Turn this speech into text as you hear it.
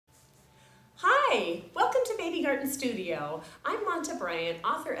Hi, welcome to Baby Garden Studio. I'm Monta Briant,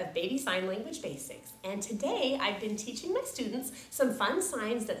 author of Baby Sign Language Basics, and today I've been teaching my students some fun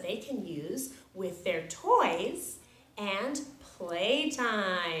signs that they can use with their toys and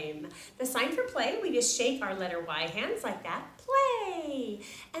playtime. The sign for play, we just shake our letter Y hands like that, play.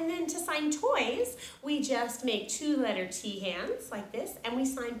 And then to sign toys, we just make two-letter T hands like this, and we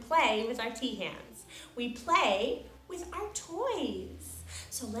sign play with our T hands. We play with our toys.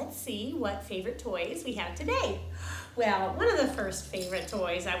 So let's see what favorite toys we have today. Well, one of the first favorite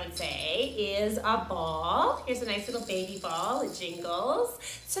toys I would say is a ball. Here's a nice little baby ball, it jingles.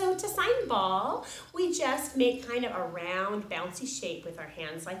 So to sign ball, we just make kind of a round, bouncy shape with our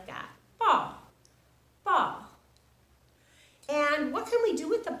hands like that. Ball, ball. And what can we do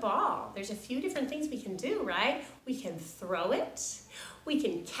with the ball? There's a few different things we can do, right? We can throw it, we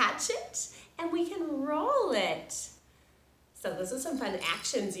can catch it, and we can roll it. So those are some fun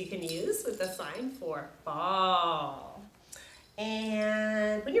actions you can use with the sign for ball.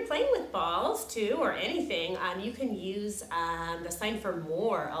 And when you're playing with balls too, or anything, you can use the sign for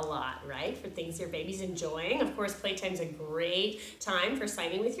more a lot, right? For things your baby's enjoying. Of course, playtime's a great time for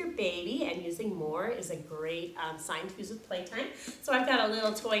signing with your baby, and using more is a great sign to use with playtime. So I've got a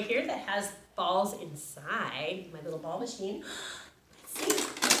little toy here that has balls inside, my little ball machine. Let's see.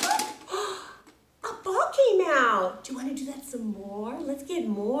 A ball came out. Do you want to do that some more? Let's get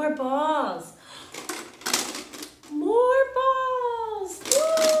more balls. More balls.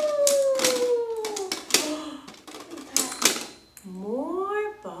 Woo!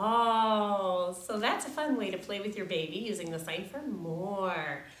 More balls. So that's a fun way to play with your baby using the sign for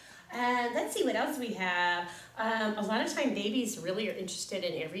more. And let's see what else we have. A lot of time babies really are interested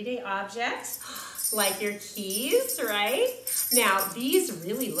in everyday objects, like your keys, right? Now, these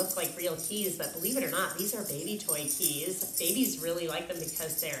really look like real keys, but believe it or not, these are baby toy keys. Babies really like them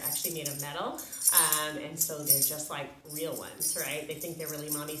because they're actually made of metal, and so they're just like real ones, right? They think they're really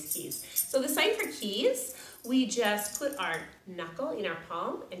mommy's keys. So the sign for keys, we just put our knuckle in our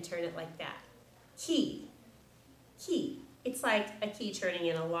palm and turn it like that. Key, key. It's like a key turning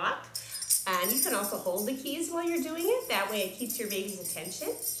in a lock. And you can also hold the keys while you're doing it. That way it keeps your baby's attention.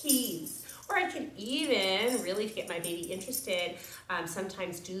 Keys. Or I can even, really to get my baby interested,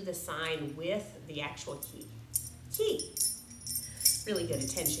 sometimes do the sign with the actual key. Key. Really good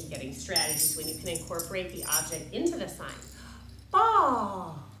attention getting strategies when you can incorporate the object into the sign.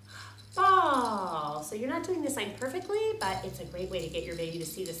 Ball. Ball. So you're not doing the sign perfectly, but it's a great way to get your baby to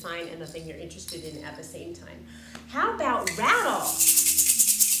see the sign and the thing you're interested in at the same time. How about rattle?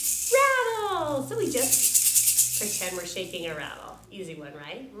 Rattle. So we just pretend we're shaking a rattle. Easy one,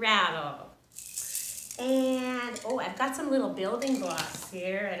 right? Rattle. And, oh, I've got some little building blocks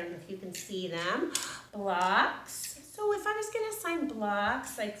here. I don't know if you can see them. Blocks. So if I was going to sign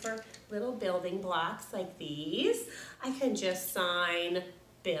blocks, like for little building blocks like these, I can just sign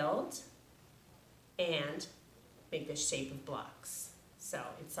build and make this shape of blocks. So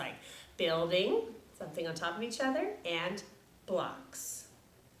it's like building, something on top of each other, and blocks.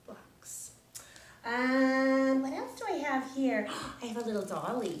 Blocks. What else do I have here? I have a little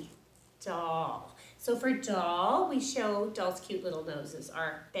dolly. Doll. So for doll, we show doll's cute little noses.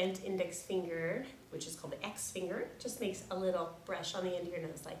 Our bent index finger, which is called the X finger, just makes a little brush on the end of your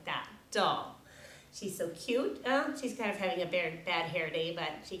nose like that. Doll. She's so cute. She's kind of having a bad hair day, but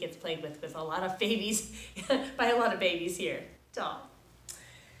she gets played with a lot of babies, by a lot of babies here. Doll.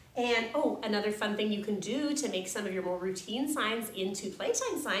 And, oh, another fun thing you can do to make some of your more routine signs into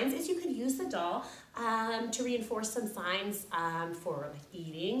playtime signs is you could use the doll to reinforce some signs for like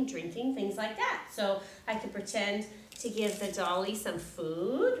eating, drinking, things like that. So I could pretend to give the dolly some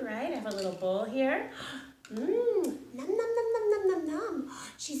food, right? I have a little bowl here. Mmm, num, num, num, num, num, num, num.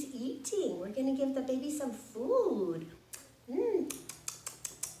 She's eating. We're going to give the baby some food. Mmm,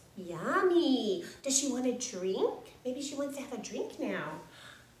 yummy. Does she want a drink? Maybe she wants to have a drink now.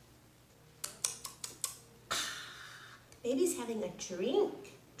 Baby's having a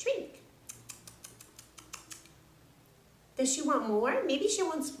drink. Drink. Does she want more? Maybe she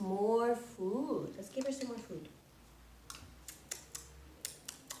wants more food. Let's give her some more food.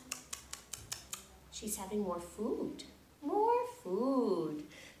 She's having more food. More food.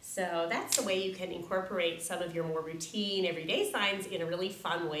 So that's the way you can incorporate some of your more routine everyday signs in a really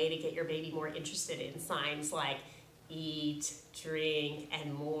fun way to get your baby more interested in signs like eat, drink,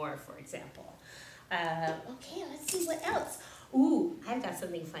 and more, for example. Okay, let's see what else. Ooh, I've got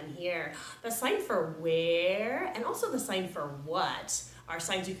something fun here. The sign for where and also the sign for what are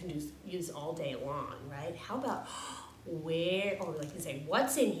signs you can use all day long, right? How about where, or like you say,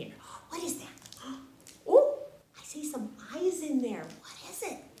 what's in here? What is that? Oh, I see some eyes in there. What is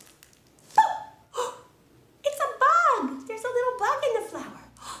it? Oh,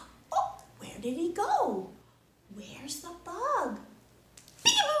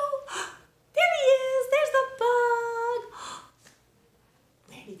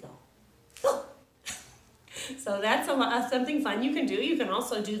 So that's something fun you can do. You can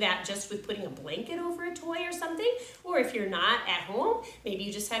also do that just with putting a blanket over a toy or something. Or if you're not at home, maybe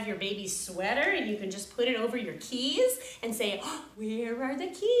you just have your baby's sweater and you can just put it over your keys and say, oh, where are the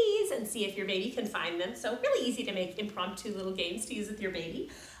keys? And see if your baby can find them. So really easy to make impromptu little games to use with your baby.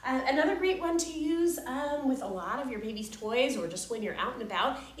 Another great one to use with a lot of your baby's toys or just when you're out and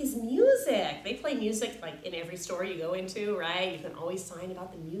about is music. They play music like in every store you go into, right? You can always sign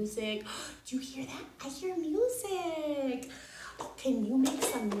about the music. Do you hear that? I hear music. Oh, can you make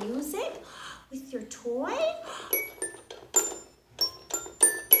some music with your toy?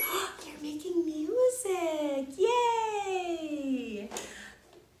 You're making music. Yay!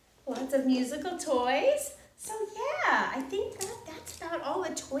 Lots of musical toys. So yeah, I think that's about all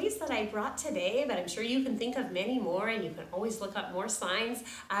the toys that I brought today, but I'm sure you can think of many more and you can always look up more signs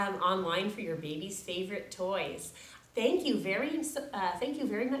online for your baby's favorite toys. Thank you very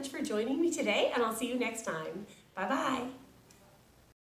much for joining me today, and I'll see you next time. Bye-bye.